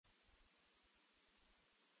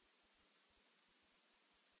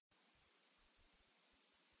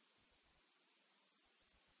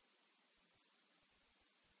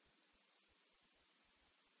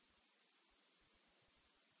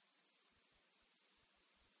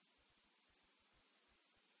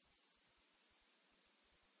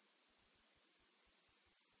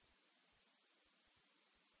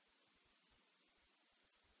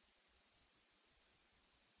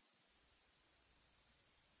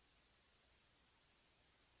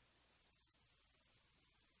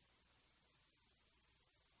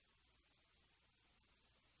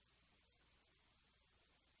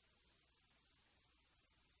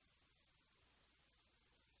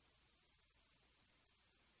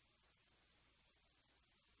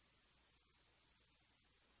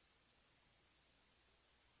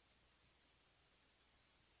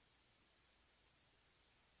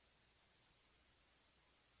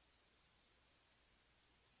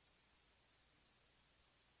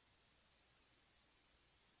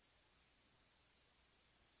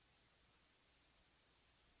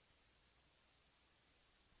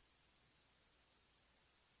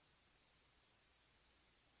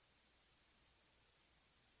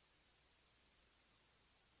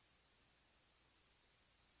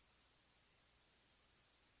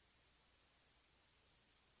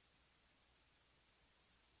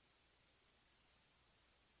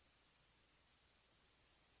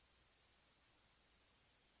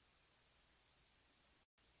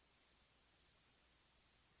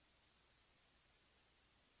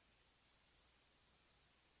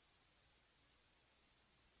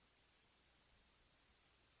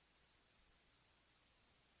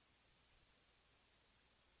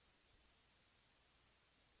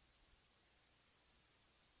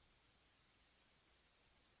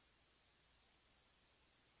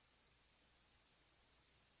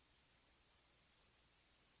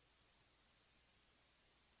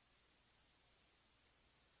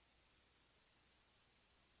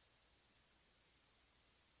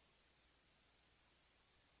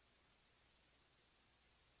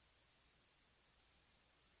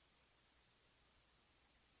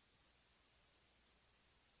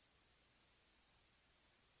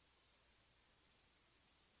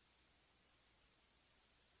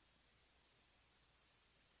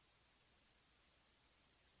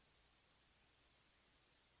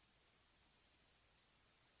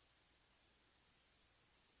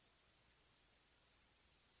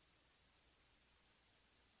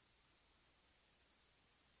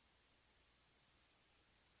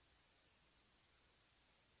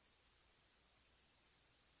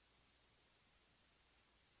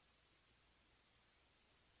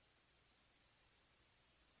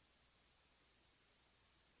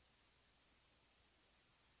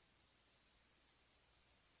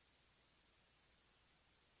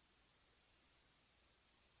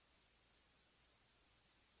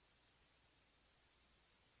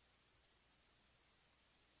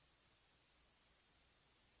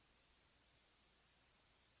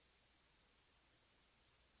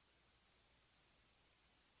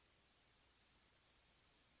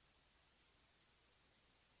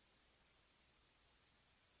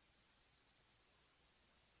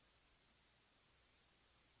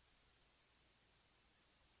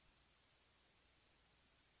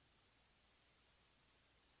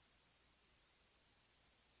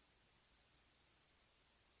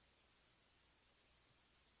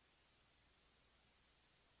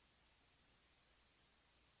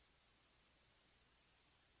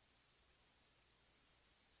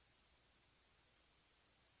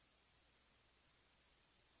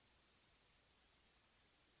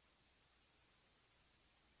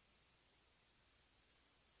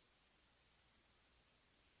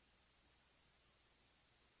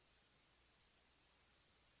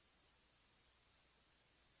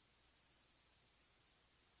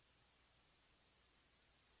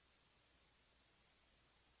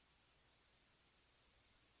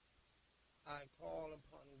I call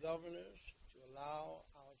upon governors to allow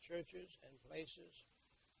our churches and places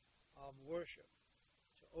of worship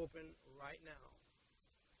to open right now.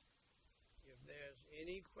 If there's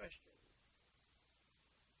any question,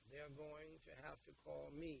 they're going to have to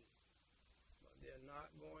call me, but they're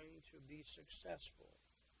not going to be successful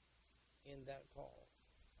in that call.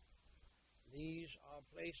 These are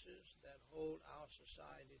places that hold our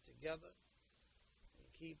society together and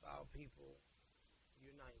keep our people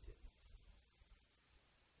united.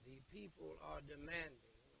 The people are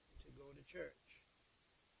demanding to go to church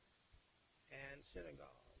and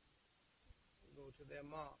synagogue, go to their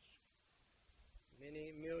mosque. Many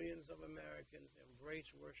millions of Americans embrace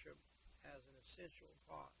worship as an essential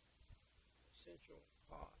part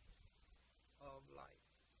of life.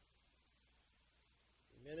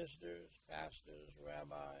 Ministers, pastors,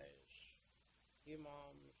 rabbis,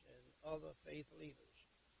 imams, and other faith leaders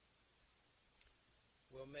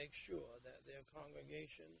will make sure that their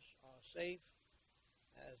congregations are safe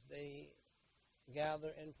as they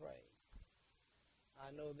gather and pray.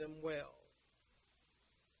 I know them well.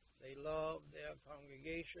 They love their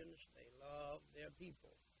congregations. They love their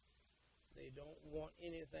people. They don't want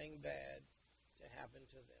anything bad to happen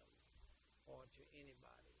to them or to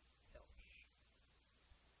anybody else.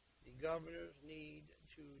 The governors need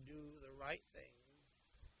to do the right thing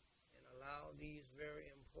and allow these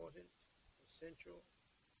very important, essential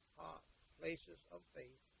places of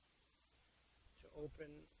faith to open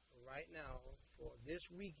right now for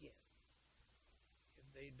this weekend. If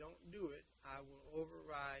they don't do it, I will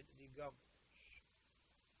override the governors.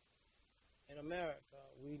 In America,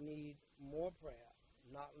 we need more prayer,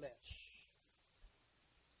 not less.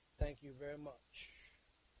 Thank you very much.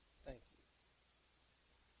 Thank you.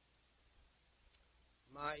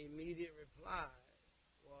 My immediate reply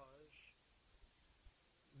was,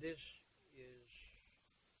 this is,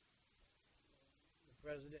 the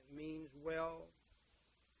president means well,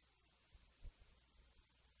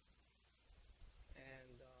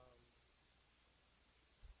 and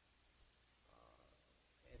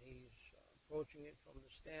he's approaching it from the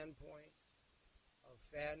standpoint of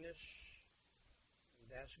fairness, and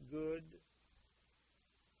that's good.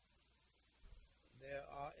 There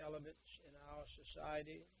are elements in our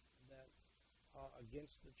society that are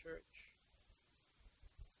against the church,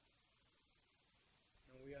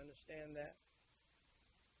 and we understand that.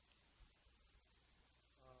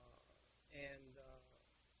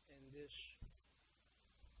 And this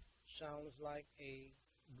sounds like a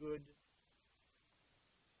good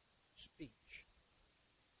speech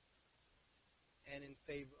and in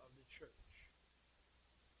favor of the church.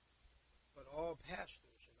 But all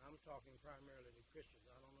pastors, and I'm talking primarily to Christians,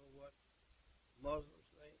 I don't know what Muslims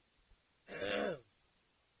think. I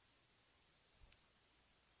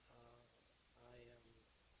am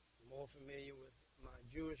more familiar with my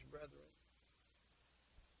Jewish brethren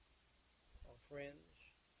or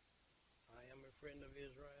friends. I am a friend of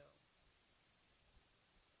Israel.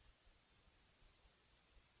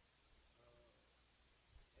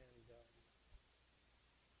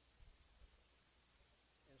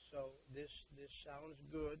 And so this sounds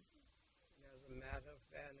good. And as a matter of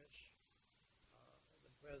fairness,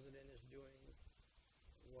 the president is doing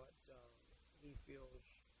what he feels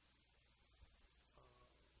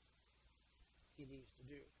he needs to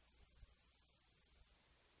do.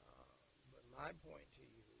 But my point to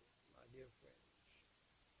you, my dear friends,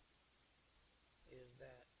 is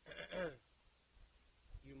that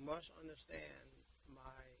you must understand,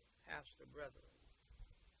 my pastor brethren,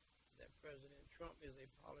 that President Trump is a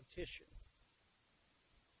politician.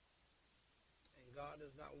 And God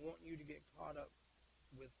does not want you to get caught up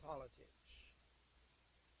with politics.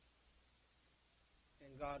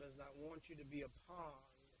 And God does not want you to be a pawn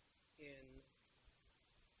in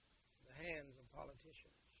the hands of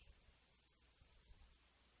politicians.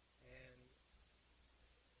 And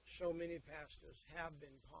so many pastors have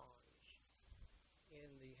been pawns in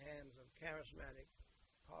the hands of charismatic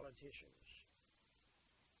politicians.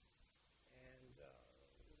 And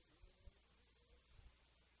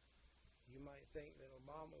you might think that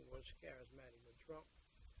Obama was charismatic, but Trump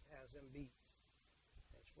has him beat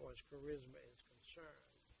as far as charisma is concerned.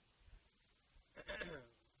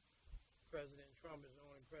 President Trump is the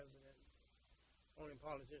only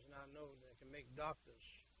politician I know that can make doctors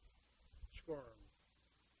squirm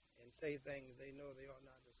and say things they know they ought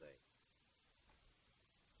not to say.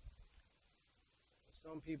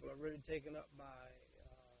 Some people are really taken up by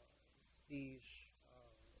these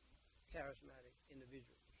charismatic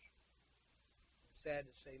individuals. It's sad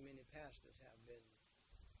to say many pastors have been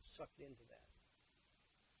sucked into that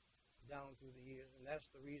down through the years, and that's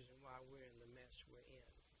the reason why we're in the mess we're in.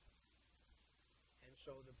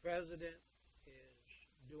 So the president is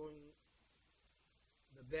doing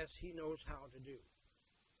the best he knows how to do.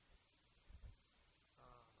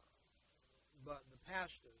 But the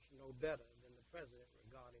pastors know better than the president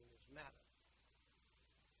regarding this matter.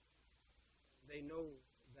 They know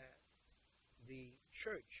that the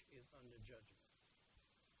church is under judgment,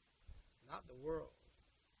 not the world,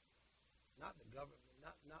 not the government,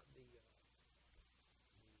 not the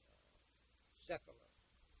secular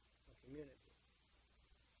community.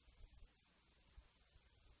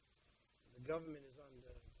 The government is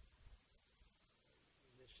under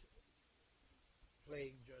this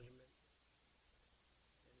plague judgment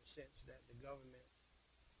in the sense that the government,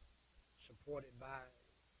 supported by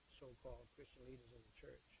so-called Christian leaders in the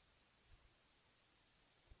church,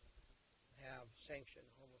 have sanctioned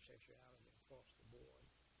homosexuality across the board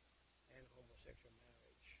and homosexual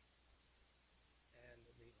marriage and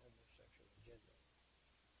the homosexual agenda.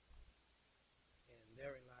 And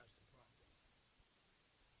therein lies the problem.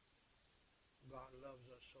 God loves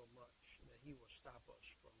us so much that he will stop us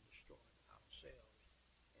from destroying ourselves,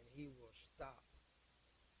 and he will stop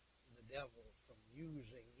the devil from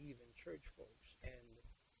using even church folks and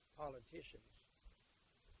politicians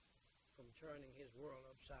from turning his world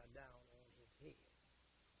upside down on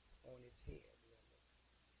its head, rather.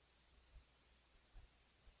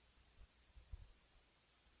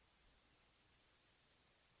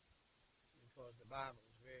 Because the Bible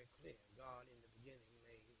is very clear. God in the beginning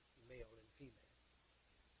made male and female,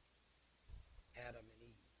 Adam and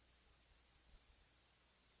Eve,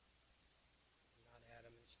 not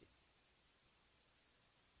Adam and Steve.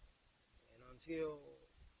 And until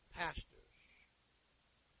pastors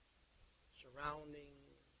surrounding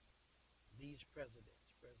these presidents,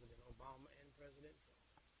 President Obama and President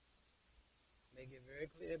Trump, make it very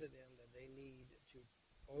clear to them that they need to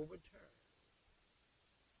overturn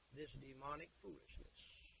this demonic foolishness,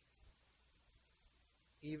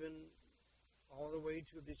 even all the way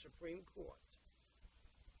to the Supreme Court.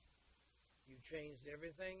 You changed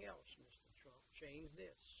everything else, Mr. Trump. Change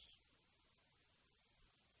this.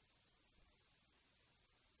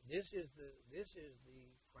 This is the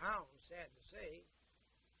crown, sad to say,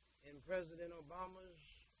 in President Obama's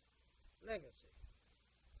legacy.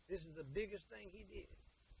 This is the biggest thing he did.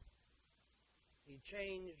 He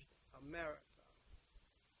changed America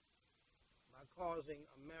by causing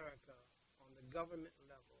America on the government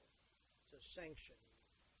level to sanction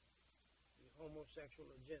the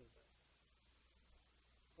homosexual agenda,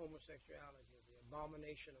 homosexuality, the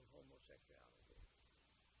abomination of homosexuality,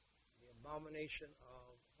 the abomination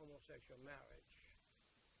of homosexual marriage,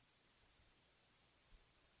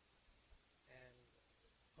 and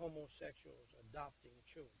homosexuals adopting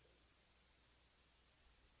children.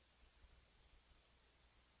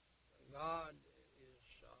 God is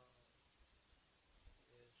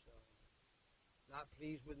not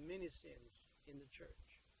pleased with many sins in the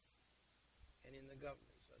church and in the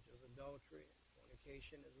government, such as adultery and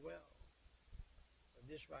fornication as well. But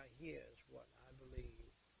this right here is what I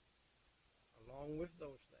believe, along with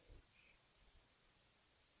those things,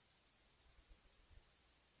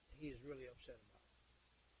 he is really upset about.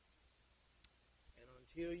 And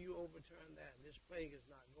until you overturn that, this plague is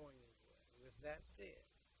not going anywhere. With that said,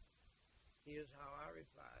 here's how I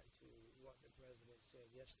reply to what the president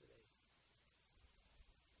said yesterday.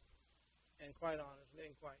 And quite honestly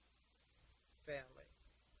and quite fairly,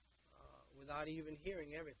 without even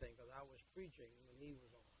hearing everything, because I was preaching when he was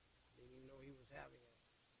on. I didn't even know he was having a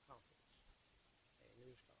conference, a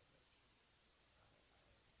news conference.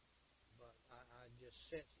 But I just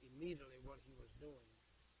sensed immediately what he was doing.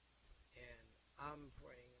 And I'm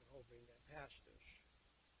praying and hoping that pastors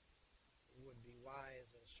would be wise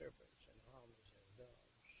as serpents and harmless as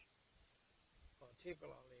doves,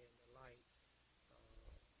 particularly in light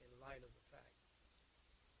of the fact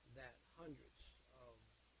that hundreds of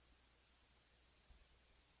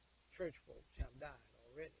church folks have died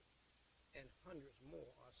already, and hundreds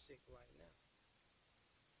more are sick right now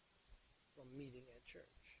from meeting at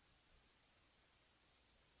church.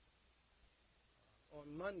 On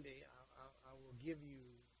Monday, I will give you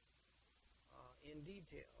in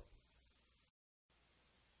detail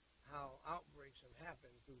how outbreaks have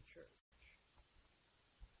happened through church.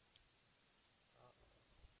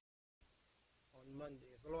 On Monday,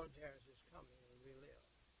 if the Lord tarries is coming, and we live.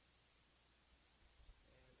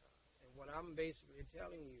 And what I'm basically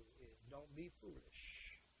telling you is, don't be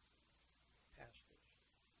foolish, pastors,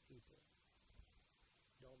 people.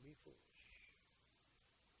 Don't be foolish,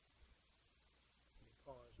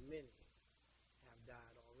 because many have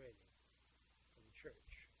died already from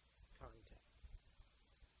church contact,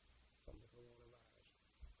 from the coronavirus.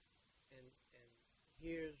 And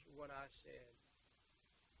here's what I said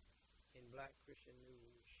in Black Christian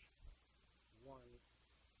News 1.com,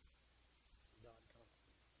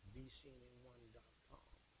 bcnn1.com.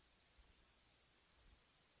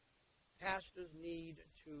 Pastors need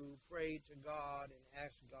to pray to God and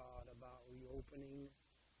ask God about reopening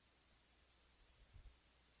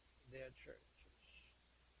their churches.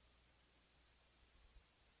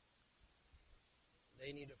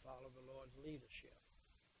 They need to follow the Lord's leadership.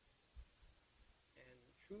 And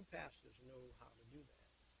true pastors know how to do that.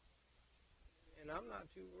 And I'm not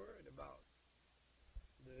too worried about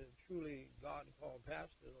the truly God-called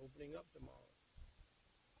pastors opening up tomorrow.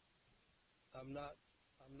 I'm not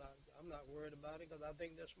worried about it because I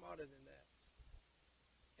think they're smarter than that.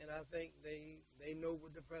 And I think they know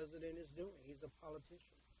what the president is doing. He's a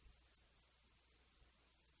politician.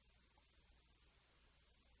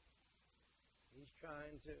 He's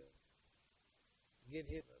trying to get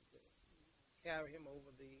him to carry him over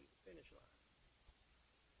the finish line.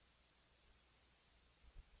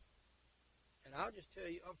 And I'll just tell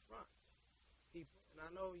you up front, people, and I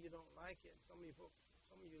know you don't like it. Some of you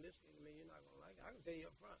listening to me, you're not going to like it. I can tell you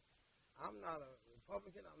up front, I'm not a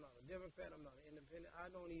Republican. I'm not a Democrat. I'm not an independent. I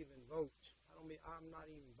don't even vote. I'm not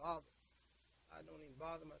even bothered. I don't even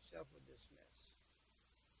bother myself with this mess.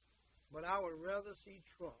 But I would rather see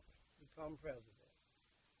Trump become president,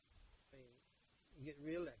 get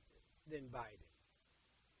reelected, than Biden.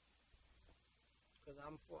 Because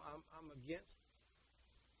I'm against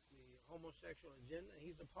the homosexual agenda.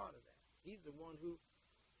 He's a part of that. He's the one who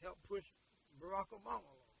helped push Barack Obama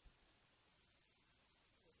along.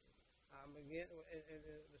 I'm again, and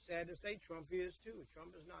it's sad to say Trump is too.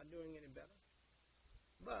 Trump is not doing any better.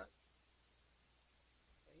 But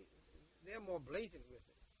they're more blatant with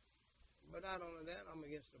it. But not only that, I'm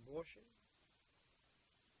against abortion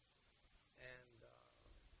and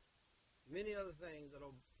many other things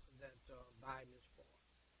that Biden is for.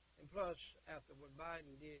 And plus, after what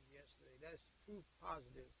Biden did yesterday, that's proof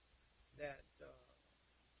positive that the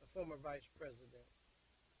former vice president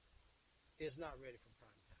is not ready for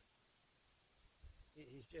prime time.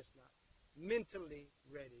 He's just not mentally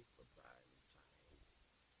ready for prime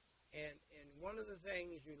time. And one of the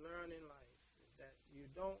things you learn in life is that you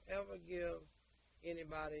don't ever give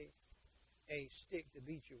anybody a stick to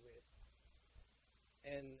beat you with.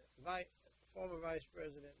 And former Vice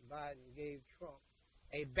President Biden gave Trump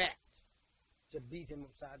a bat to beat him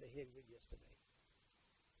upside the head with yesterday.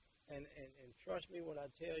 And trust me when I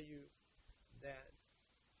tell you that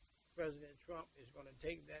President Trump is going to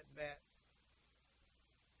take that bat,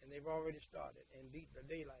 and they've already started, and beat the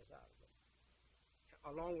daylights out of him,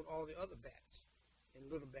 along with all the other bats and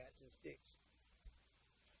little bats and sticks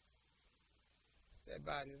that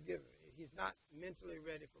Biden is giving. He's not mentally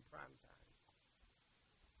ready for prime time.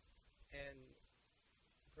 And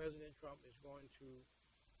President Trump is going to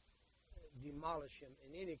demolish him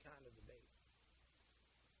in any kind of debate.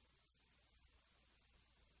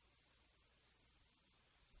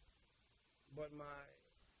 But my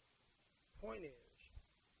point is,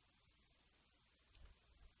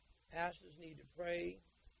 pastors need to pray,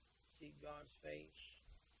 seek God's face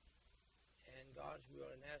and God's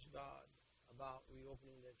will, and ask God about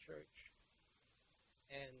reopening their church,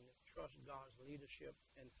 and trust God's leadership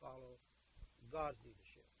and follow God's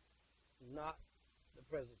leadership, not the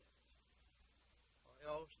president. Or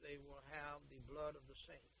else they will have the blood of the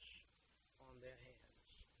saints on their hands.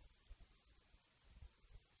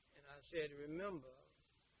 And I said, remember,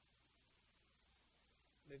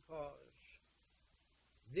 because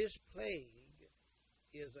this plague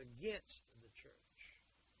is against the church,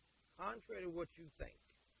 contrary to what you think,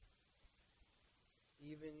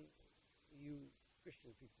 even you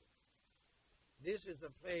Christian people. This is a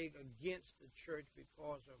plague against the church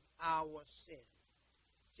because of our sin.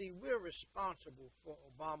 See, we're responsible for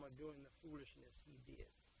Obama doing the foolishness he did.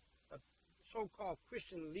 So-called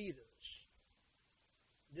Christian leaders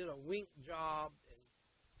did a wink job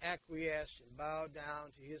and acquiesced and bowed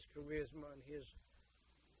down to his charisma and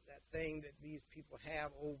that thing that these people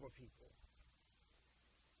have over people.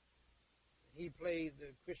 He played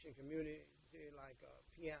the Christian community like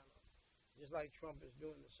a piano, just like Trump is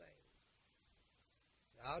doing the same.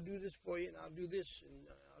 I'll do this for you, and I'll do this, and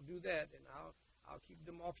I'll do that, and I'll keep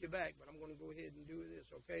them off your back, but I'm going to go ahead and do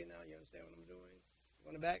this, okay? Now, you understand what I'm doing? You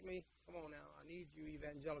want to back me? Come on now. I need you,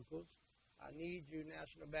 evangelicals. I need you,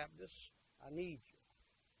 National Baptists. I need you.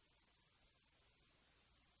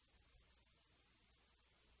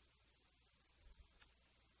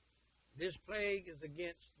 This plague is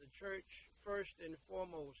against the church first and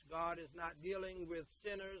foremost. God is not dealing with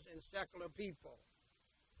sinners and secular people.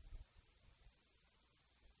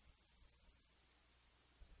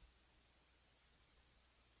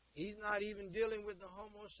 He's not even dealing with the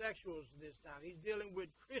homosexuals this time. He's dealing with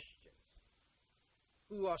Christians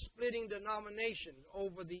who are splitting denominations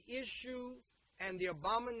over the issue and the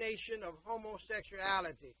abomination of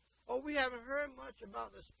homosexuality. Oh, we haven't heard much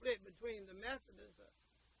about the split between the Methodists,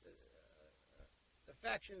 the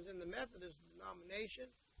factions in the Methodist denomination,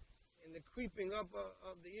 and the creeping up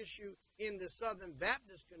of the issue in the Southern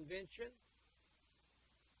Baptist Convention,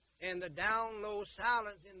 and the down low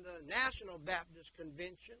silence in the National Baptist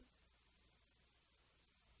Convention,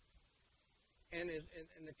 and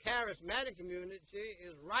the charismatic community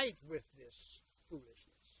is rife with this foolishness.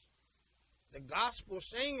 The gospel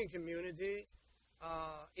singing community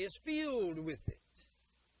is filled with it.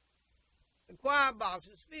 The choir box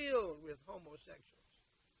is filled with homosexuals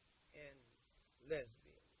and lesbians.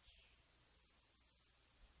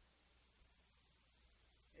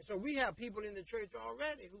 And so we have people in the church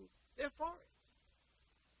already who, they're for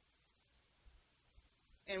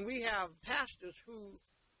it. And we have pastors who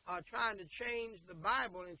are trying to change the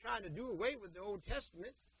Bible and trying to do away with the Old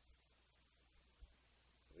Testament.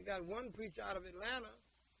 We got one preacher out of Atlanta,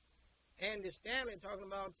 Andy Stanley, talking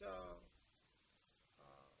about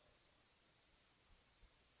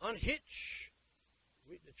unhitch.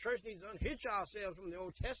 The church needs to unhitch ourselves from the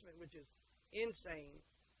Old Testament, which is insane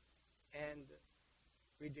and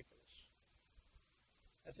ridiculous.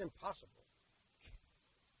 That's impossible.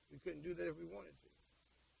 We couldn't do that if we wanted to.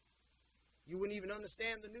 You wouldn't even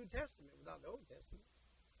understand the New Testament without the Old Testament.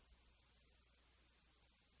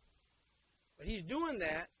 But he's doing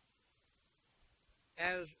that,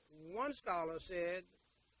 as one scholar said,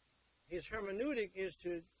 his hermeneutic is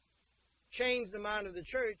to change the mind of the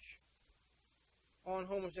church on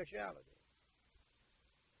homosexuality,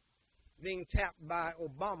 being tapped by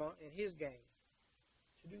Obama and his gang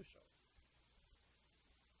to do so.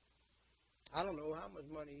 I don't know how much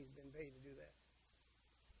money he's been paid to do that.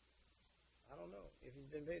 I don't know if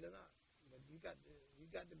he's been paid or not. But you got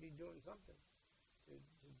to be doing something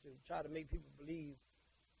to try to make people believe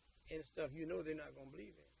in stuff you know they're not going to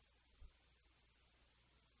believe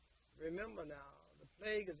in. Remember now, the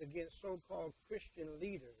plague is against so-called Christian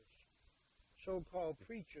leaders, so-called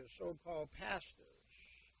preachers, so-called pastors,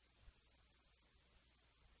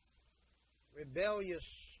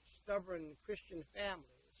 rebellious, stubborn Christian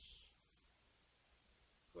families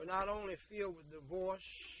who are not only filled with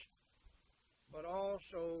divorce, but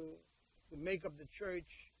also who make up the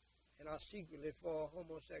church and are secretly for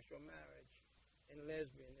homosexual marriage and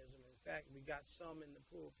lesbianism. In fact, we got some in the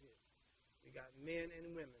pulpit. We got men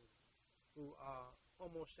and women who are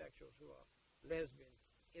homosexuals, who are lesbians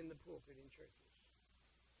in the pulpit in churches.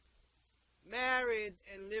 Married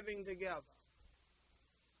and living together,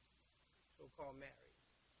 so-called married,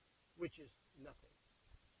 which is nothing.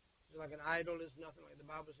 Just like an idol is nothing, like the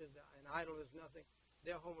Bible says that an idol is nothing,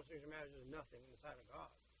 their homosexual marriage is nothing in the sight of God.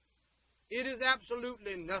 It is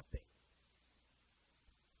absolutely nothing.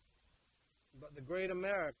 But the great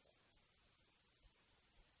America,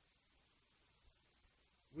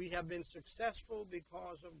 we have been successful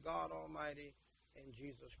because of God Almighty and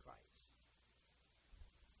Jesus Christ.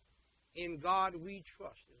 In God we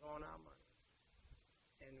trust is on our money.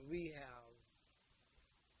 And we have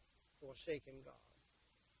forsaken God.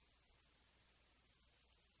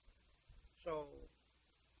 So,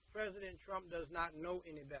 President Trump does not know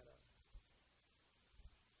any better.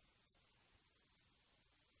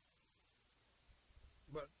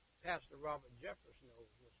 But Pastor Robert Jeffress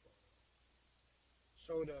knows what's going on.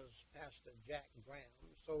 So does Pastor Jack Graham.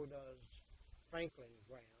 So does Franklin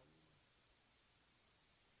Graham.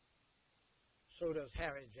 So does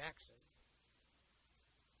Harry Jackson.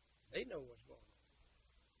 They know what's going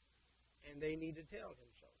on. And they need to tell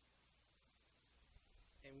him so.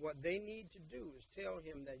 And what they need to do is tell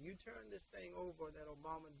him that you turn this thing over that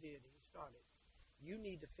Obama did, he started. You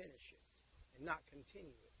need to finish it and not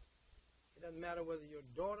continue it. It doesn't matter whether your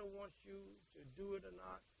daughter wants you to do it or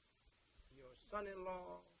not, your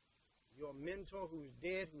son-in-law, your mentor who's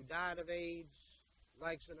dead, who died of AIDS,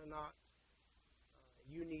 likes it or not.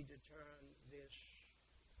 You need to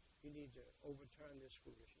overturn this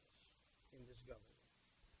foolishness in this government.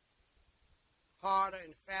 Harder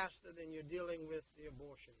and faster than you're dealing with the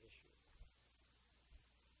abortion issue.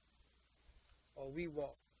 Or we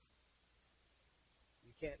walk.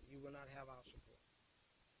 You will not have our support.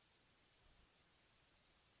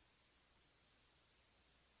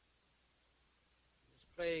 This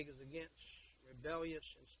plague is against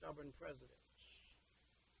rebellious and stubborn presidents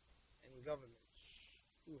and governments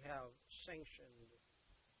who have sanctioned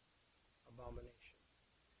abomination.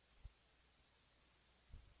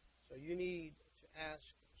 So you need to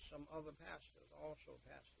ask some other pastors, also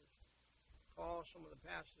pastors, Call some of the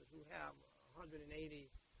pastors who have 180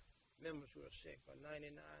 members who are sick, or 92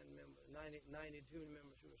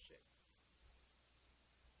 members who are sick.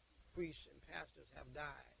 Priests and pastors have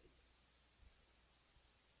died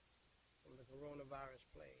from the coronavirus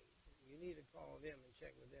plague. You need to call them and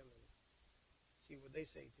check with them and see what they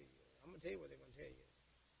say to you. I'm going to tell you what they're going to tell you.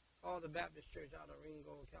 Call the Baptist Church out of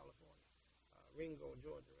Ringo, California. Ringo,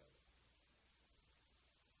 Georgia, rather.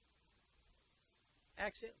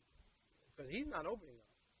 Ask him, because he's not opening up.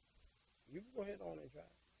 You can go ahead on and try.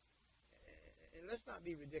 And let's not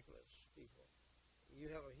be ridiculous, people. You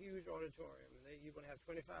have a huge auditorium, and you're going to have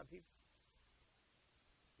 25 people.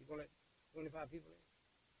 You're going to let 25 people in.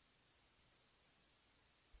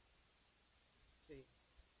 See,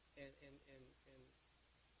 and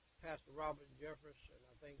Pastor Robert Jefferson,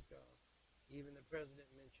 I think even the president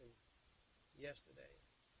mentioned yesterday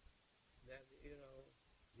that,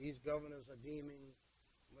 these governors are deeming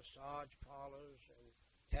massage parlors and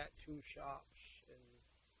tattoo shops and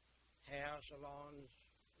hair salons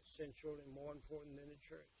essential and more important than the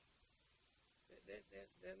church.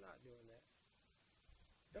 They're not doing that.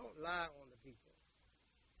 Don't lie on the people.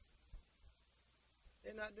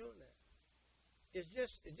 They're not doing that.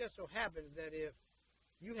 It just so happens that if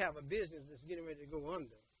you have a business that's getting ready to go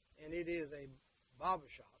under, and it is a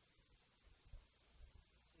barbershop,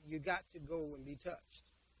 you got to go and be touched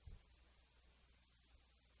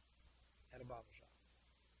at a barbershop,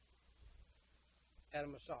 at a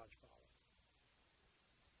massage parlor,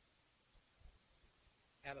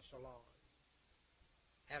 at a salon,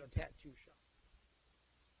 at a tattoo shop.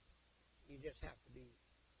 You just have to be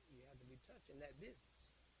touched in that business.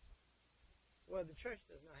 Well, the church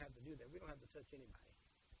does not have to do that. We don't have to touch anybody.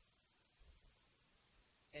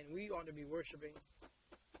 And we ought to be worshiping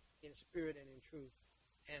in spirit and in truth.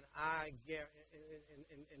 And I guarantee,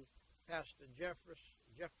 and Pastor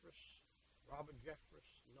Robert Jeffress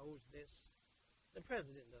knows this. The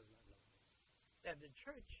president does not know this. That the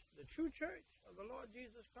church, the true church of the Lord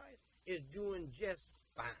Jesus Christ, is doing just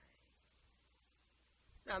fine.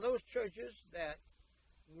 Now, those churches that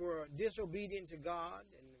were disobedient to God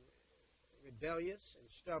and rebellious and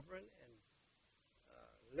stubborn and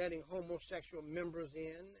letting homosexual members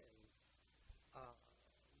in, and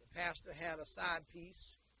the pastor had a side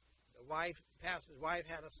piece. The pastor's wife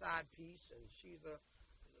had a side piece, and she's a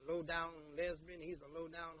low-down lesbian, he's a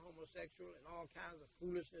low-down homosexual, and all kinds of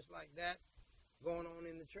foolishness like that going on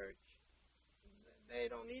in the church. They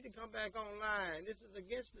don't need to come back online. This is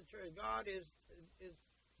against the church. God is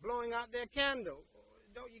blowing out their candle.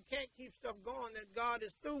 You can't keep stuff going that God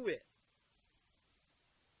is through with.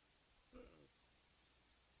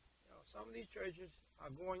 Some of these churches are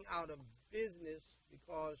going out of business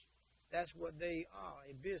because that's what they are,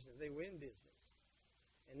 a business. They were in business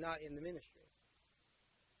and not in the ministry.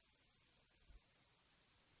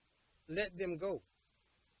 Let them go.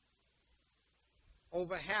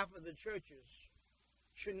 Over half of the churches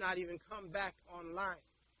should not even come back online.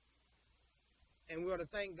 And we ought to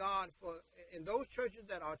thank God for, in those churches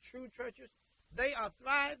that are true churches, they are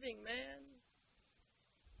thriving, man.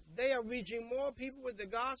 They are reaching more people with the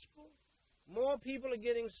gospel. More people are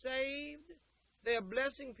getting saved. They are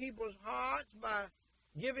blessing people's hearts by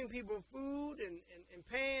giving people food and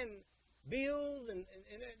paying bills, and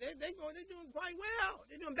they're doing quite well.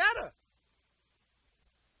 They're doing better.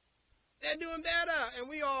 They're doing better. And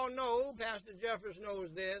we all know, Pastor Jeffers knows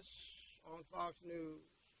this on Fox News.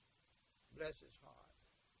 Bless his heart.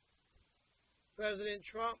 President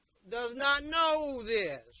Trump does not know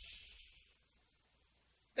this.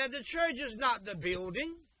 That the church is not the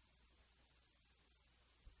building.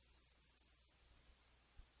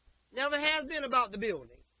 Never has been about the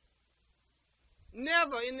building.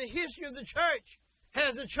 Never in the history of the church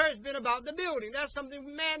has the church been about the building. That's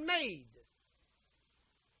something man-made.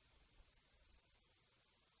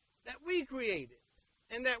 That we created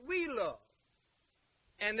and that we love.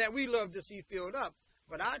 And that we love to see filled up.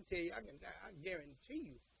 But I tell you, I guarantee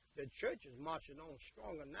you, the church is marching on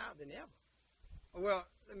stronger now than ever. Well,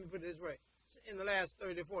 let me put it this way. In the last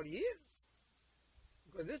 30 to 40 years.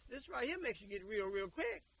 Because this right here makes you get real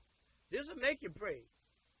quick. This will make you pray.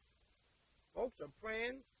 Folks are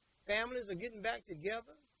praying. Families are getting back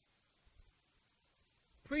together.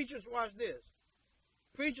 Preachers, watch this.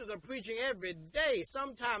 Preachers are preaching every day,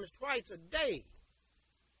 sometimes twice a day.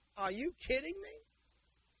 Are you kidding me?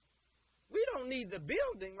 We don't need the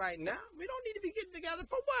building right now. We don't need to be getting together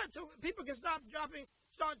for what? So people can start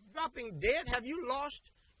dropping dead? Have you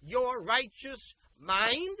lost your righteous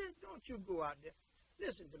mind? Don't you go out there.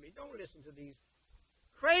 Listen to me. Don't listen to these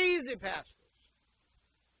crazy pastors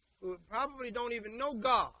who probably don't even know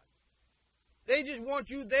God. They just want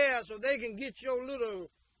you there so they can get your little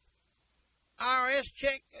IRS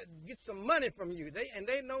check, get some money from you.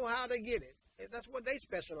 They know how to get it. That's what they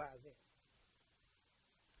specialize in.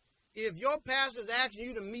 If your pastor is asking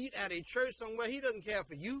you to meet at a church somewhere, he doesn't care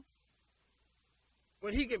for you.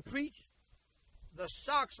 When he can preach the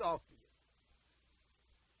socks off you,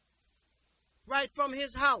 right from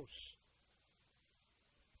his house,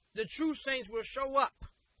 the true saints will show up.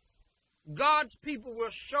 God's people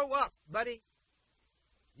will show up, buddy.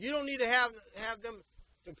 You don't need to have them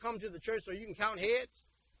to come to the church so you can count heads.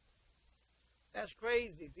 That's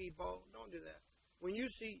crazy, people. Don't do that. When you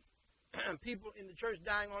see people in the church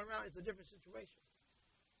dying all around, it's a different situation.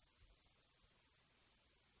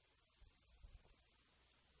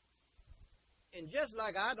 And just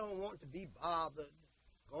like I don't want to be bothered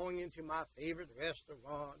going into my favorite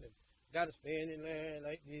restaurant and got to stand in there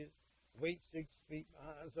like this, wait 6 feet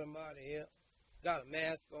behind somebody else, got a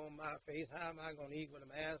mask on my face. How am I going to eat with a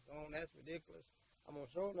mask on? That's ridiculous. I'm going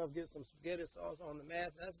to sure enough get some spaghetti sauce on the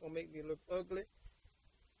mask. That's going to make me look ugly.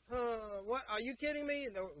 What? Are you kidding me?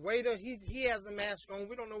 The waiter, he has a mask on.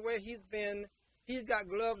 We don't know where he's been. He's got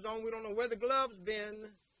gloves on. We don't know where the gloves been.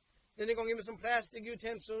 Then they're going to give me some plastic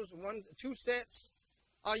utensils, 2 sets.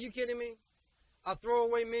 Are you kidding me? A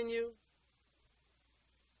throwaway menu.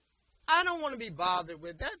 I don't want to be bothered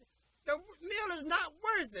with that. The meal is not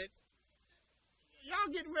worth it.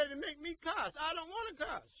 Y'all getting ready to make me cuss. I don't want to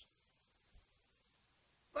cuss.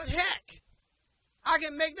 But heck, I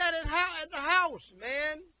can make that at the house,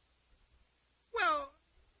 man. Well,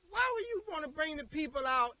 why would you want to bring the people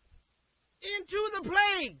out into the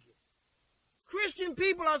plague? Christian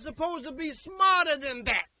people are supposed to be smarter than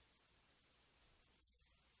that.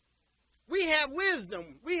 We have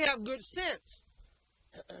wisdom. We have good sense.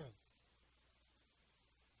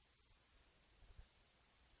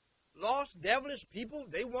 Lost, devilish people,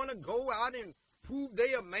 they want to go out and prove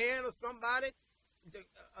they a man or somebody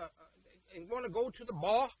and want to go to the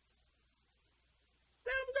bar.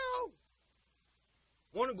 Let them go.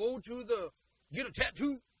 Want to go to get a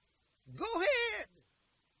tattoo? Go ahead.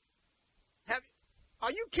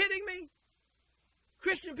 Are you kidding me?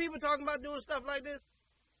 Christian people talking about doing stuff like this?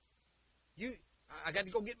 I got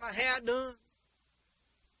to go get my hair done.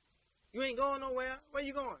 You ain't going nowhere. Where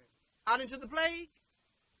you going? Out into the plague?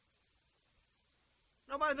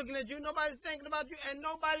 Nobody's looking at you. Nobody's thinking about you. And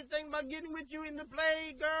nobody's thinking about getting with you in the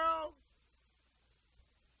plague, girl.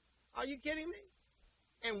 Are you kidding me?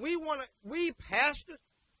 And we pastors,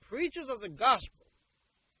 preachers of the gospel,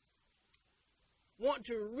 want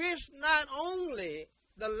to risk not only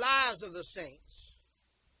the lives of the saints,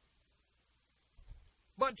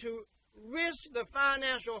 but to risk the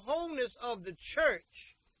financial wholeness of the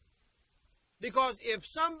church. Because if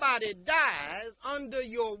somebody dies under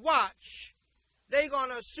your watch, they're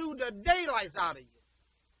going to sue the daylights out of you.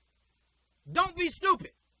 Don't be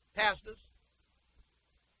stupid, pastors.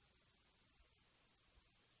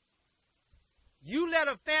 You let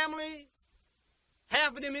a family,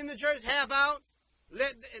 half of them in the church, half out,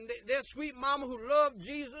 and their sweet mama who loved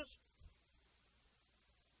Jesus,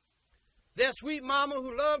 their sweet mama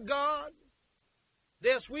who loved God,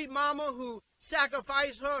 their sweet mama who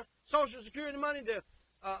sacrificed her Social Security money to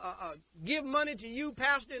give money to you,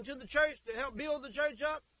 pastor, and to the church to help build the church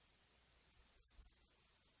up.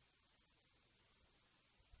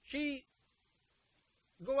 She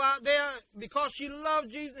go out there because she loves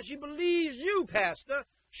Jesus and she believes you, pastor.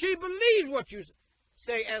 She believes what you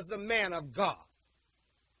say as the man of God.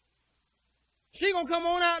 She's going to come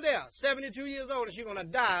on out there, 72 years old, and she's going to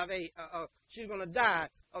die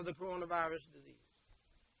of the coronavirus disease.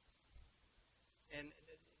 And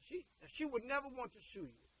she would never want to sue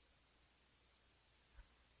you.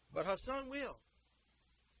 But her son will.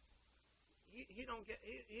 He don't care.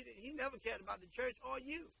 He never cared about the church or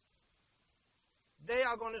you. They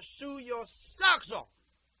are going to sue your socks off.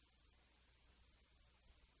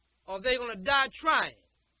 Or they're going to die trying.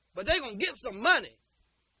 But they're going to get some money.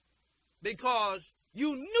 Because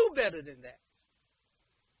you knew better than that.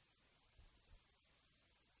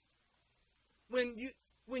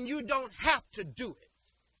 When you don't have to do it.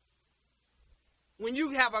 When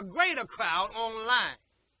you have a greater crowd online.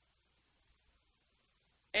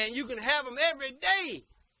 And you can have them every day.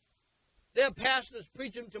 There are pastors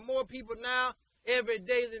preaching to more people now every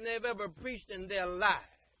day than they've ever preached in their lives.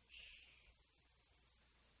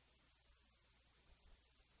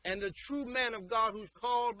 And the true man of God who's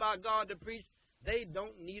called by God to preach, they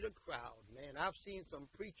don't need a crowd, man. I've seen some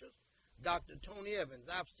preachers, Dr. Tony Evans.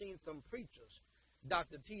 I've seen some preachers,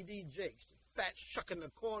 Dr. T.D. Jakes, fat shucking the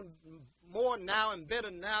corn more now and better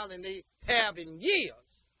now than they have in years.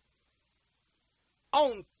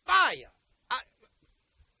 On fire.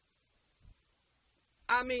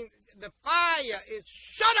 I mean, the fire is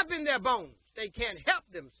shut up in their bones. They can't help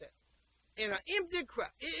themselves in an empty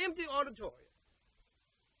crowd, empty auditorium.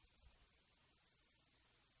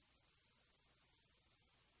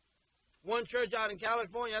 One church out in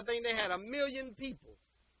California, I think they had 1 million people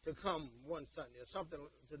to come one Sunday or something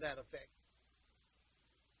to that effect.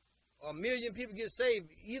 Or 1 million people get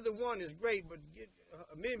saved. Either one is great, but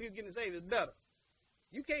 1 million people getting saved is better.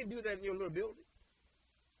 You can't do that in your little building.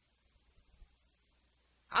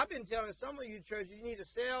 I've been telling some of you churches you need to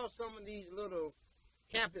sell some of these little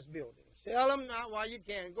campus buildings. Sell them now while you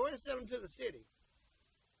can. Go and sell them to the city.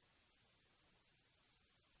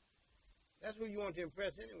 That's who you want to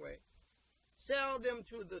impress anyway. Sell them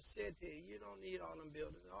to the city. You don't need all them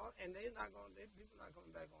buildings. And people not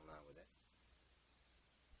coming back online with that.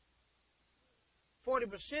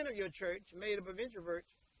 40% of your church made up of introverts,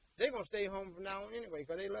 they're going to stay home from now on anyway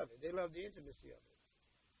because they love it. They love the intimacy of it.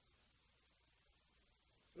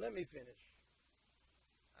 So let me finish.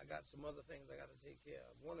 I got some other things I got to take care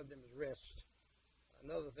of. One of them is rest.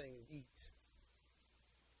 Another thing is eat.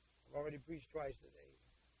 I've already preached twice today.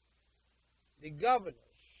 The governors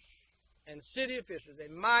and city officials,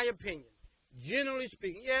 in my opinion, generally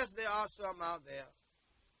speaking, yes, there are some out there.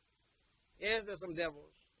 Yes, there's some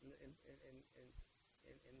devils in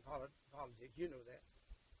politics. You know that.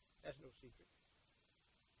 That's no secret.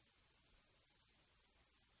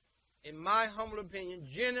 In my humble opinion,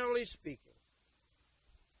 generally speaking,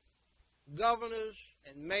 governors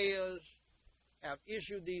and mayors have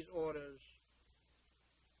issued these orders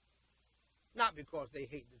not because they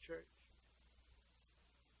hate the church.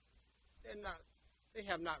 They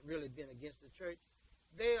have not really been against the church.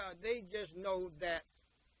 They just know that,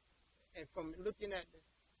 and from looking at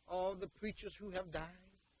all the preachers who have died,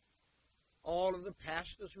 all of the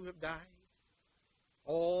pastors who have died,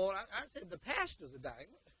 I said the pastors are dying.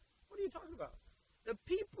 What are you talking about? The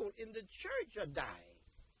people in the church are dying.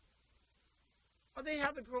 Or they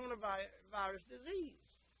have the coronavirus disease.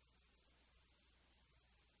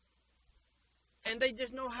 And they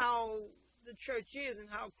just know how the church is and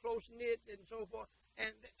how close-knit and so forth.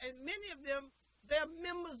 And many of them, they're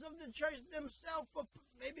members of the church themselves,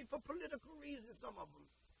 maybe for political reasons, some of them.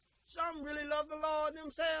 Some really love the Lord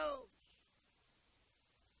themselves.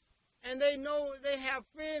 And they know they have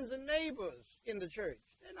friends and neighbors in the church.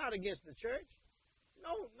 They're not against the church.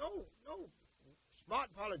 No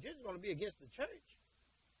smart politician is going to be against the church.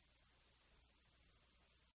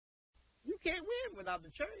 You can't win without the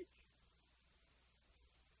church.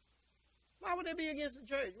 Why would they be against the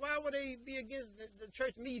church? Why would they be against the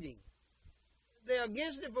church meeting? They're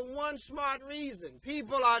against it for one smart reason.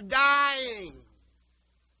 People are dying.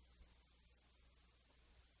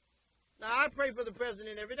 Now, I pray for the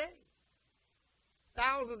president every day.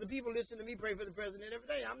 Thousands of people listen to me pray for the president every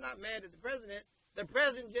day. I'm not mad at the president. The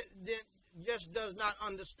president just does not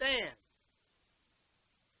understand.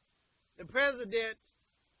 The president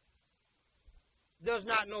does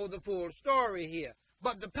not know the full story here.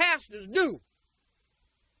 But the pastors do.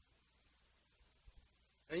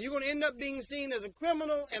 And you're going to end up being seen as a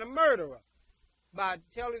criminal and a murderer by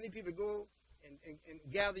telling these people to go and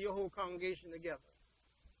gather your whole congregation together.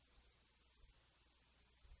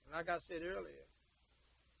 And like I said earlier,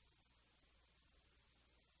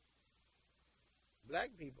 black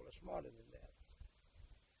people are smarter than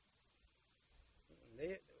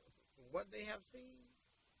that. From what they have seen,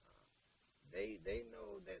 they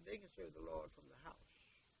know that they can serve the Lord from the house.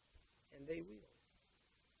 And they will.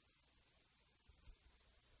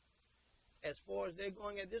 As far as they're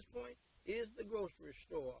going at this point, is the grocery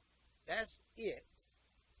store. That's it.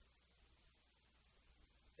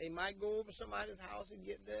 They might go over somebody's house and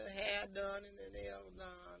get their hair done and their nails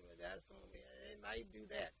done. That's going to be. They might do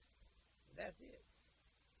that. But that's it.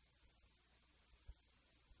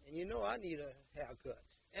 And you know I need a haircut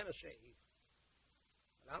and a shave.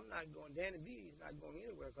 But I'm not going. Danny B is not going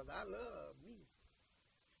anywhere because I love me.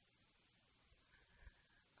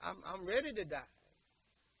 I'm ready to die.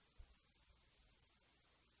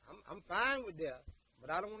 I'm fine with death, but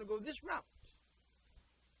I don't want to go this route.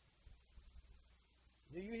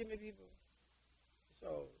 Do you hear me, people?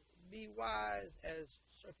 So be wise as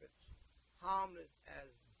serpents, harmless as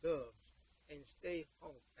doves, and stay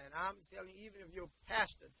home. And I'm telling you, even if your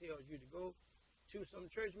pastor tells you to go to some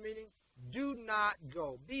church meeting, do not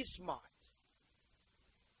go. Be smart.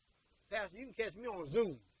 Pastor, you can catch me on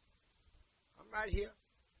Zoom. I'm right here,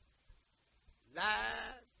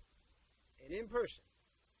 live and in person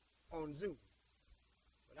on Zoom.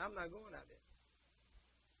 But I'm not going out there.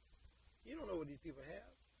 You don't know what these people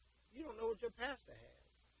have. You don't know what your pastor has.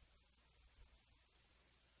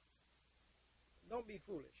 Don't be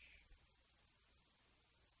foolish.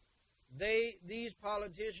 these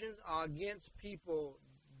politicians are against people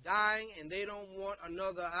dying, and they don't want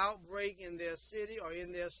another outbreak in their city or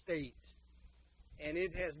in their state. And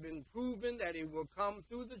it has been proven that it will come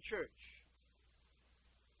through the church.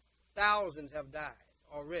 Thousands have died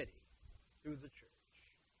already through the church.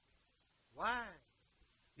 Why?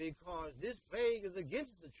 Because this plague is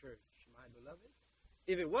against the church, my beloved.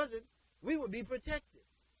 If it wasn't, we would be protected.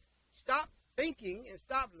 Stop thinking and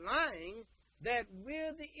stop lying that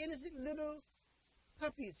we're the innocent little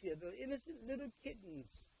puppies here, the innocent little kittens.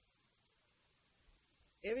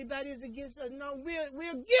 Everybody is against us. No,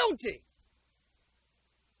 we're guilty.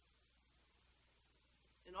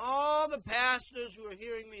 And all the pastors who are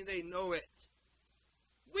hearing me, they know it.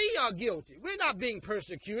 We are guilty. We're not being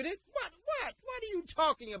persecuted. What are you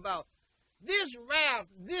talking about? This wrath,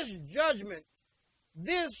 this judgment,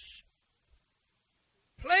 this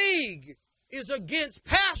plague is against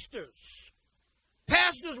pastors,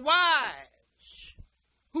 pastors' wives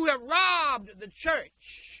who have robbed the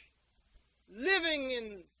church, living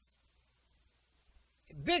in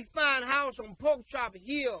a big fine house on Pork Chop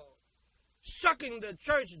Hill, sucking the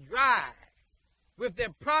church dry with their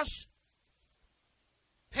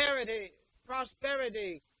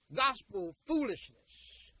prosperity gospel foolishness.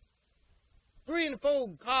 3 and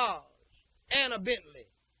 4 cars and a Bentley,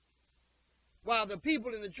 while the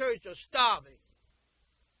people in the church are starving.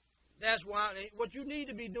 That's why what you need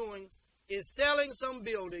to be doing is selling some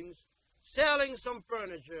buildings, selling some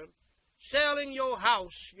furniture, selling your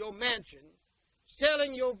house, your mansion,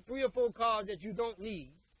 selling your 3 or 4 cars that you don't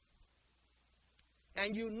need.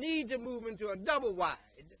 And you need to move into a double wide,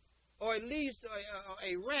 or at least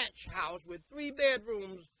a ranch house with 3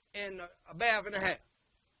 bedrooms and a bath and a half.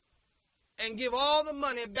 And give all the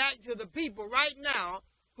money back to the people right now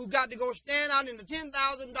who got to go stand out in the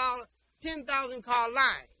 $10,000 car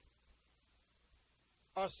line,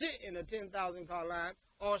 or sit in a 10,000 car line,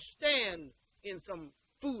 or stand in some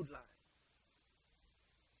food line,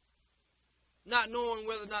 not knowing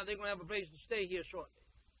whether or not they're going to have a place to stay here shortly,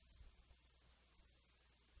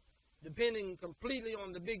 depending completely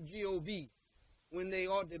on the big GOV when they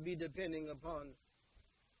ought to be depending upon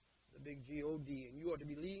the big G-O-D, and you ought to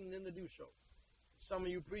be leading them to do so. Some of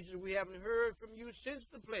you preachers, we haven't heard from you since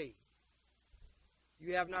the plague.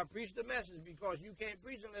 You have not preached the message because you can't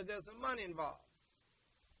preach unless there's some money involved.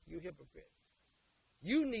 You hypocrites.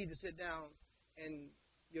 You need to sit down, and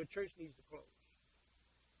your church needs to close.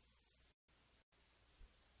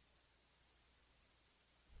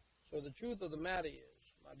 So the truth of the matter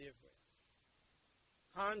is, my dear friends,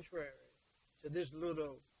 contrary to this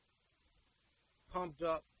little pumped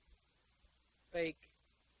up, fake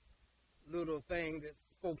little thing that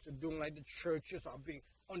folks are doing, like the churches are being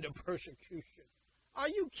under persecution. Are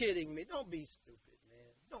you kidding me? Don't be stupid,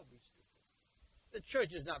 man. Don't be stupid. The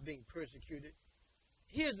church is not being persecuted.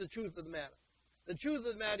 Here's the truth of the matter. The truth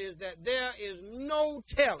of the matter is that there is no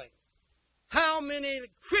telling how many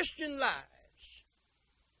Christian lives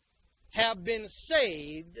have been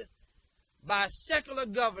saved by secular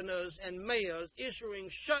governors and mayors issuing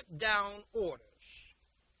shutdown orders.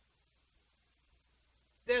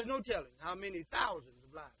 There's no telling how many thousands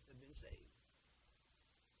of lives have been saved.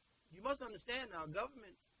 You must understand now,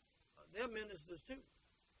 government, they're ministers too.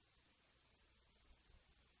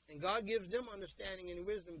 And God gives them understanding and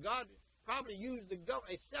wisdom. God probably used a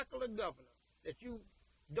secular governor that you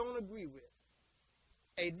don't agree with,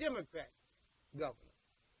 a Democrat governor.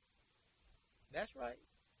 That's right,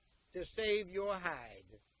 to save your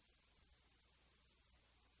hide.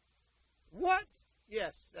 What?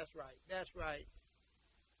 Yes, that's right. That's right.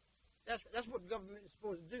 That's what government is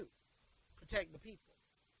supposed to do, protect the people.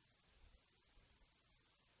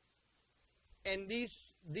 And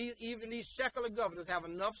even these secular governors have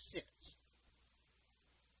enough sense.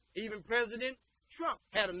 Even President Trump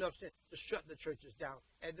had enough sense to shut the churches down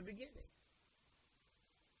at the beginning.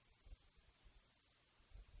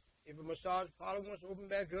 If a massage parlor wants to open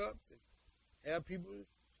back up and have people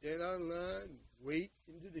stand out in line and wait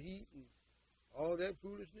into the heat and all that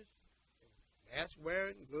foolishness, mask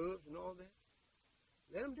wearing, gloves, and all that,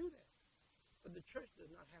 let them do that. But the church does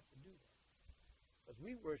not have to do that, because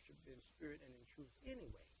we worship in spirit and in truth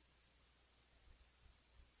anyway.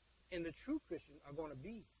 And the true Christians are going to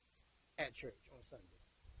be at church on Sunday,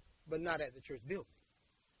 but not at the church building.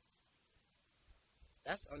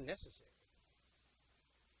 That's unnecessary.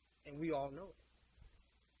 And we all know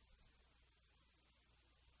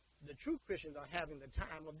it. The true Christians are having the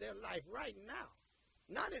time of their life right now.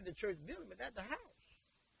 Not at the church building, but at the house.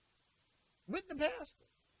 With the pastor.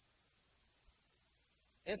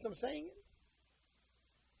 And some singing.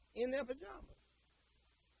 In their pajamas.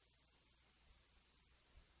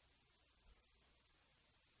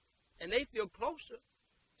 And they feel closer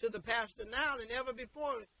to the pastor now than ever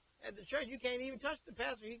before. At the church, you can't even touch the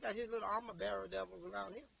pastor. He got his little armor bearer devils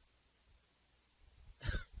around him.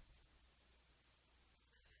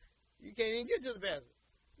 You can't even get to the pastor.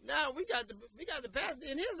 Now we got the pastor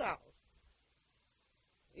in his house.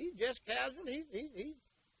 He's just casual.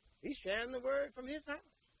 He's sharing the word from his house.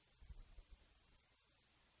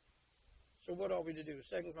 So what are we to do?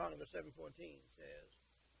 2 Chronicles 7:14 says,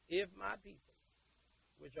 if my people,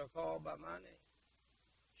 which are called by my name,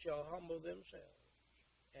 shall humble themselves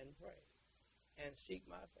and pray and seek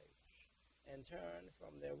my face and turn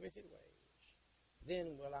from their wicked ways,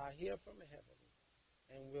 then will I hear from heaven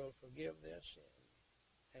and will forgive their sin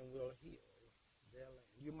and will heal their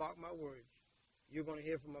land. You mark my words. You're going to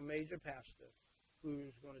hear from a major pastor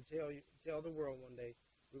who's going to tell the world one day,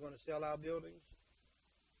 we're going to sell our buildings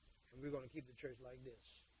and we're going to keep the church like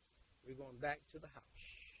this. We're going back to the house.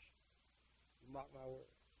 You mark my words.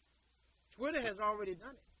 Twitter has already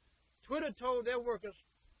done it. Twitter told their workers,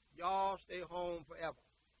 y'all stay home forever.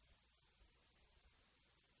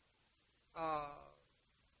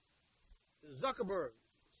 Zuckerberg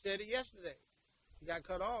said it yesterday. He got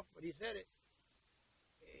cut off, but he said it.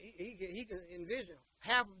 He can envision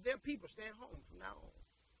half of their people staying home from now on.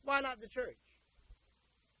 Why not the church?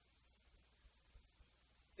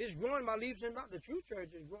 It's growing by leaps and bounds. The true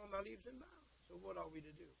church is growing by leaps and bounds. So what are we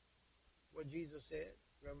to do? What Jesus said,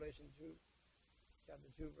 Revelation 2, chapter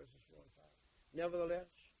 2, verses 4 and 5. Nevertheless,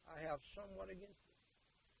 I have somewhat against thee,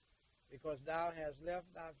 because thou hast left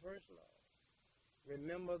thy first love.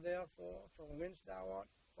 Remember therefore from whence thou art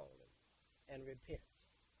fallen, and repent,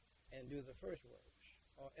 and do the first works,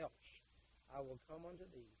 or else I will come unto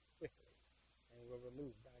thee quickly, and will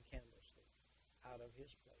remove thy candlestick out of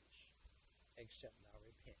his place, except thou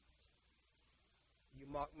repent. You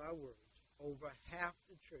mark my words, over half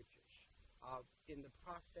the churches are in the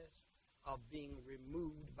process of being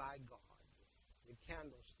removed by God. The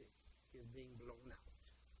candlestick is being blown out.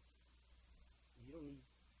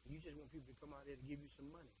 You just want people to come out there to give you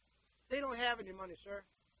some money. They don't have any money, sir,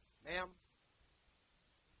 ma'am.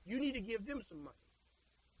 You need to give them some money.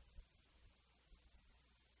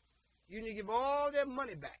 You need to give all their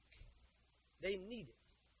money back. They need it.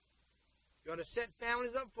 You ought to set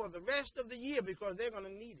families up for the rest of the year because they're going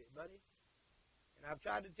to need it, buddy. And I've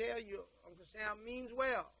tried to tell you, Uncle Sam means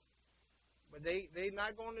well, but they're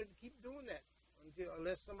not going to keep doing that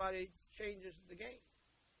unless somebody changes the game.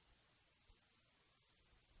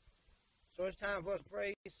 So it's time for us to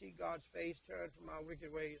pray, seek God's face, turn from our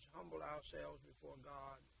wicked ways, humble ourselves before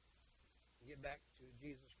God, and get back to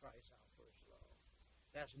Jesus Christ, our first love.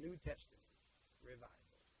 That's New Testament revival.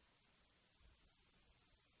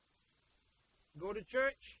 Go to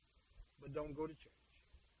church, but don't go to church.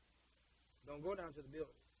 Don't go down to the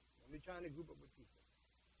building. Don't be trying to group up with people.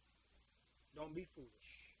 Don't be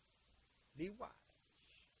foolish. Be wise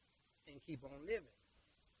and keep on living.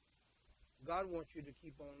 God wants you to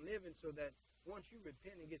keep on living so that once you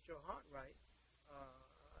repent and get your heart right,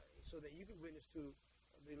 so that you can witness to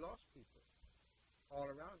the lost people all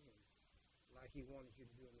around him like he wanted you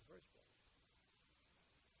to do in the first place.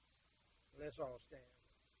 Let's all stand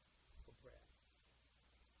for prayer.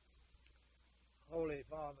 Holy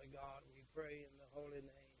Father God, we pray in the holy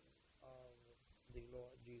name of the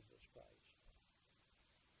Lord Jesus Christ.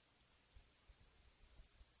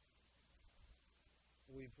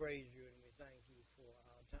 We praise you and we thank you for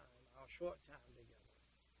our time, our short time together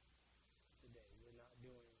today. We're not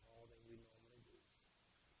doing all that we normally do.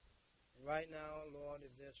 And right now, Lord,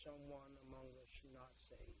 if there's someone among us not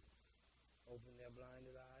saved, open their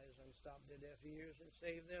blinded eyes, unstop their deaf ears, and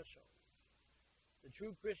save their souls. The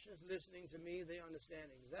true Christians listening to me, they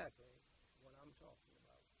understand exactly what I'm talking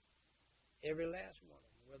about. Every last one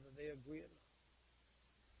of them, whether they agree or not.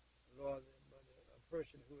 Lord, but a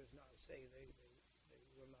person who is not saved, they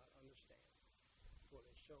will not understand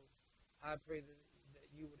fully. So I pray that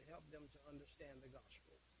you would help them to understand the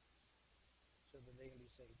gospel so that they can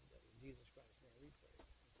be saved today. In Jesus Christ's name we pray.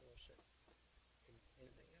 For certain.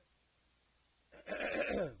 Anything else?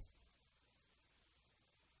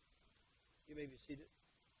 You may be seated.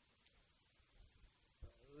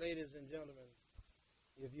 Ladies and gentlemen,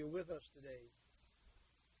 if you're with us today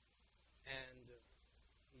and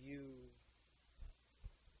you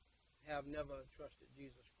have never trusted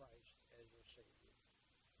Jesus Christ as your Savior,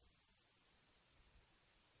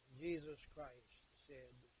 Jesus Christ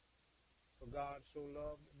said, for God so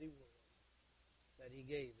loved the world that he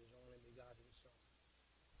gave his only begotten Son,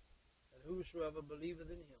 that whosoever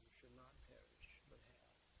believeth in him should not perish, but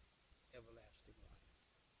have everlasting life.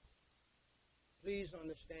 Please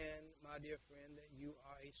understand, my dear friend, that you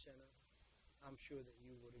are a sinner I'm sure that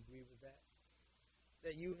you would agree with that.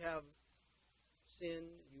 That you have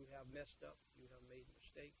sinned, you have messed up, you have made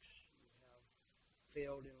mistakes, you have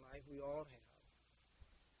failed in life. We all have.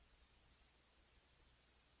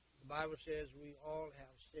 The Bible says we all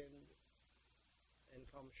have sinned and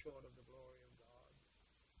come short of the glory of God.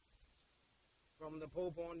 From the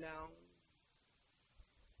Pope on down,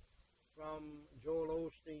 from Joel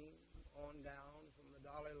Osteen on down, from the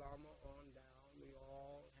Dalai Lama on down, we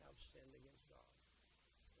all have sinned against God.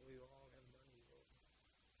 We all have done evil.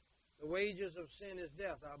 The wages of sin is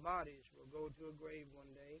death. Our bodies will go to a grave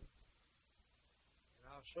one day, and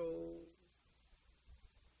our soul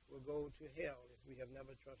will go to hell if we have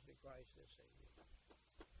never trusted Christ as Savior.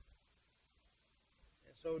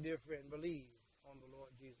 And so, dear friend, believe on the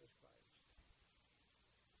Lord Jesus Christ.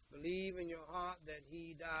 Believe in your heart that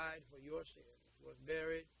he died for your sins, was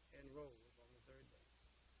buried, and rose on the third day.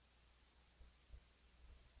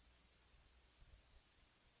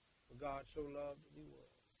 For God so loved the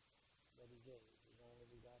world that he gave his only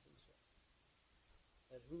begotten Son,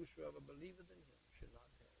 that whosoever believeth in him should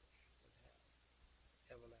not perish, but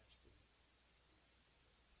have everlasting life.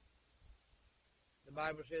 The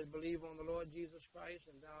Bible says, believe on the Lord Jesus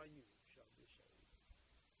Christ, and thou you shalt be saved.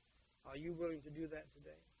 Are you willing to do that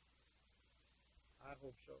today? I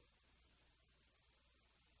hope so.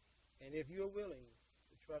 And if you're willing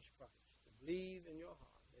to trust Christ, to believe in your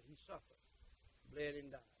heart that he suffered, bled,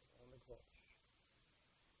 and died on the cross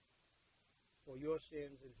for your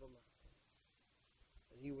sins and for mine,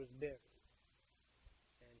 that he was buried,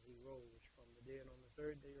 and he rose from the dead on the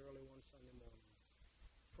third day early one Sunday morning,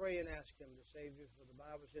 pray and ask him to save you, for the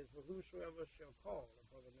Bible says, for whosoever shall call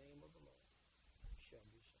upon the name of the Lord shall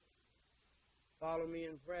be saved. Follow me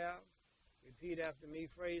in prayer. Repeat after me,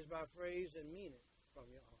 phrase by phrase, and mean it from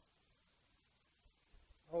your heart.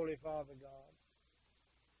 Holy Father God,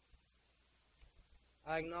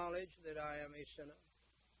 I acknowledge that I am a sinner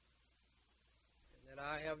and that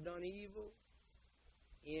I have done evil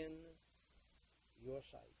in your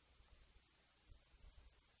sight.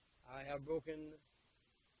 I have broken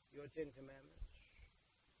your 10 commandments.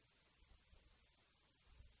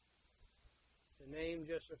 To name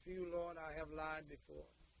just a few, Lord, I have lied before.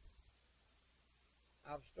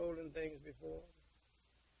 I've stolen things before.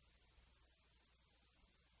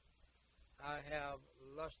 I have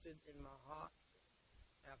lusted in my heart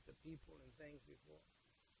after people and things before.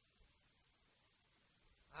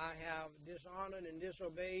 I have dishonored and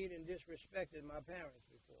disobeyed and disrespected my parents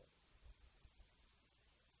before.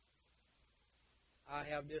 I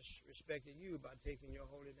have disrespected you by taking your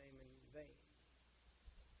holy name in vain.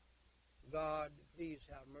 God, please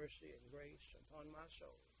have mercy and grace upon my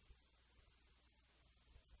soul.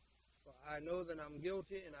 For I know that I'm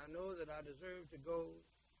guilty, and I know that I deserve to go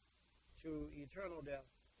to eternal death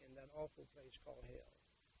in that awful place called hell.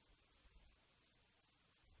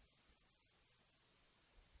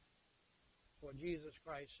 For Jesus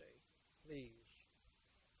Christ's sake, please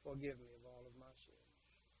forgive me of all of my sins.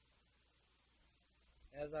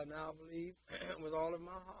 As I now believe with all of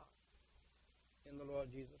my heart in the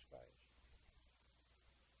Lord Jesus Christ.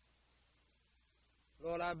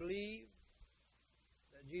 Lord, I believe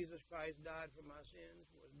that Jesus Christ died for my sins,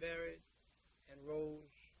 was buried, and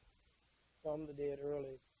rose from the dead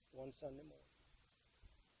early one Sunday morning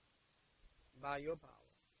by your power.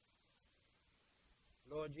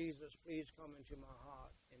 Lord Jesus, please come into my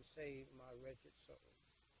heart and save my wretched soul.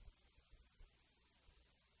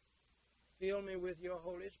 Fill me with your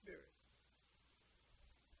Holy Spirit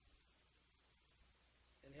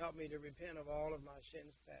and help me to repent of all of my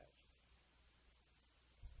sins past.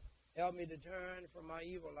 Help me to turn from my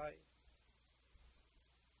evil life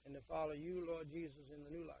and to follow you, Lord Jesus, in the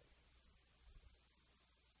new life.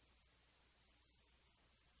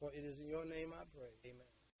 For it is in your name I pray. Amen.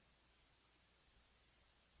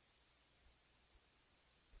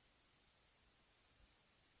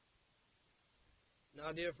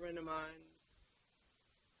 Now, dear friend of mine,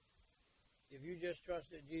 if you just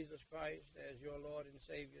trusted Jesus Christ as your Lord and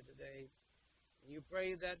Savior today, and you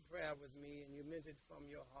prayed that prayer with me and you meant it from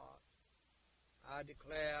your heart, I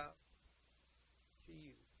declare to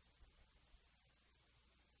you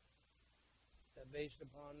that based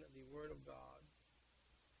upon the Word of God,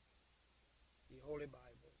 the Holy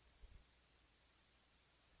Bible,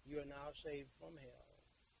 you are now saved from hell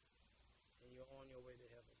and you're on your way to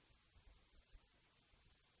heaven.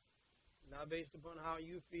 Not based upon how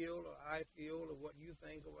you feel or I feel or what you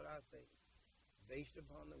think or what I think. Based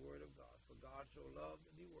upon the Word of God. For God so loved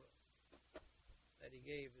the world that he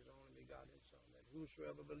gave his only begotten Son, that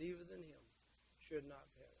whosoever believeth in him should not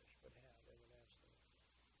perish but have everlasting life.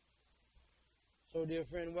 So So, dear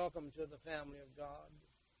friend, welcome to the family of God.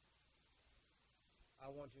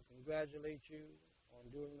 I want to congratulate you on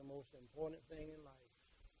doing the most important thing in life,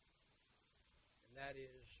 and that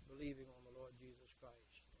is believing on the Lord Jesus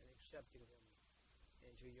Christ and accepting him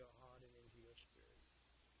into your heart and into your spirit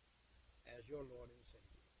as your Lord and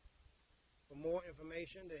Savior. For more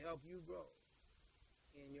information to help you grow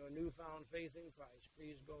in your newfound faith in Christ,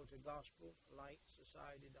 please go to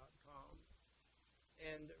GospelLightSociety.com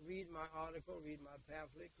and read my article, read my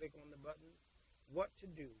pamphlet, click on the button, What to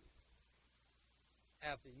Do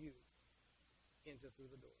After You Enter Through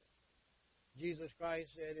the Door. Jesus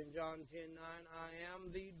Christ said in John 10:9, I am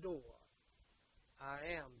the door. I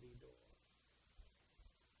am the door.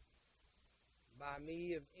 By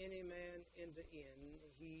me, if any man enter in,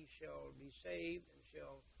 he shall be saved and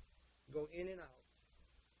shall go in and out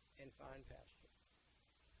and find pasture.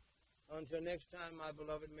 Until next time, my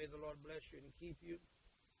beloved, may the Lord bless you and keep you,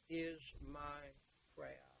 is my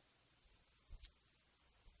prayer.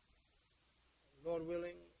 Lord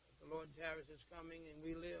willing, if the Lord tarries is coming and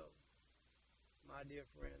we live, my dear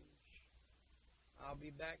friends, I'll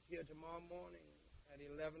be back here tomorrow morning at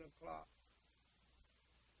 11 o'clock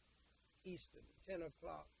Eastern, 10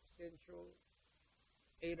 o'clock Central,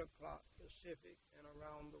 8 o'clock Pacific, and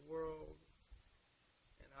around the world.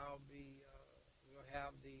 And we'll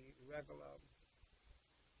have the regular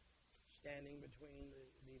standing between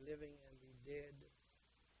the living and the dead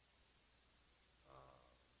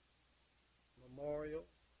memorial.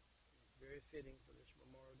 It's very fitting for this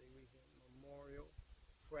Memorial Day weekend. Memorial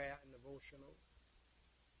prayer and devotional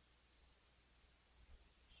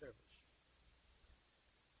service.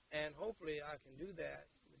 And hopefully I can do that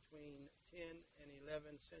between 10 and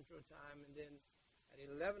 11 Central Time, and then at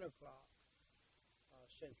 11 o'clock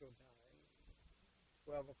Central Time,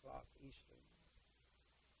 12 o'clock Eastern,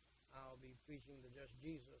 I'll be preaching the Just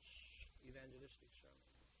Jesus evangelistic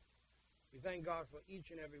sermon. We thank God for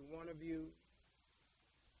each and every one of you,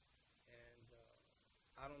 and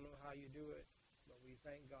I don't know how you do it, but we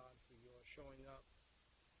thank God for your showing up.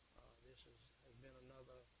 This has been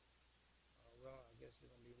another I guess it's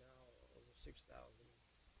going to be now over 6,000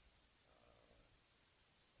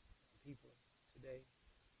 people today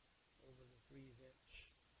over the 3 events.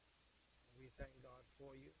 And we thank God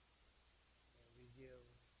for you, and we give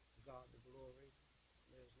God the glory.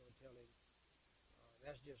 There's no telling.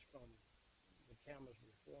 That's just from the cameras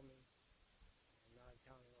before me, and not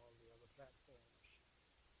counting all the other platforms.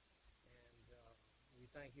 And we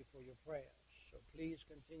thank you for your prayers. So please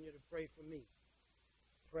continue to pray for me.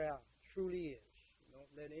 Prayer truly is.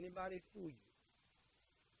 Don't let anybody fool you.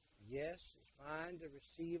 Yes, it's fine to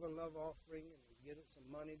receive a love offering and to give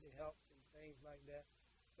some money to help and things like that,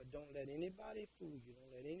 but don't let anybody fool you.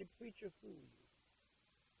 Don't let any preacher fool you.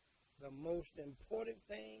 The most important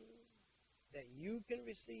thing that you can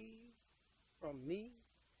receive from me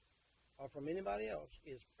or from anybody else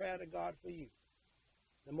is prayer to God for you.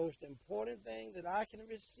 The most important thing that I can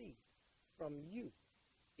receive from you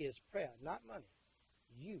is prayer, not money.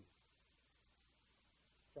 You.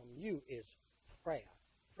 From you is prayer.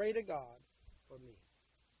 Pray to God for me.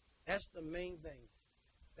 That's the main thing.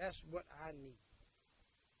 That's what I need.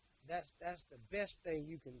 That's the best thing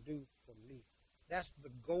you can do for me. That's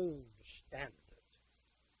the gold standard.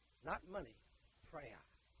 Not money, prayer.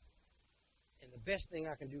 And the best thing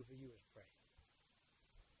I can do for you is pray.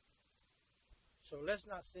 So let's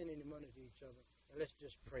not send any money to each other, and let's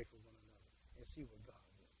just pray for one another and see what God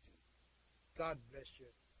will do. God bless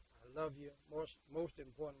you. I love you. Most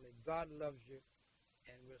importantly, God loves you,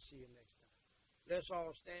 and we'll see you next time. Let's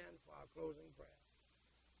all stand for our closing prayer.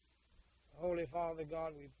 Holy Father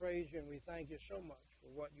God, we praise you and we thank you so much for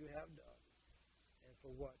what you have done and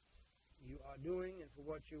for what you are doing and for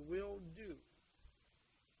what you will do.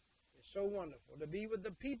 It's so wonderful to be with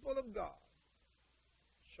the people of God.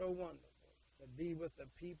 So wonderful to be with the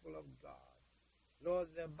people of God.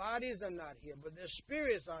 Lord, their bodies are not here, but their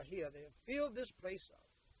spirits are here. They have filled this place up.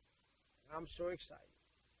 I'm so excited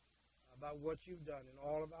about what you've done in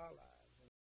all of our lives.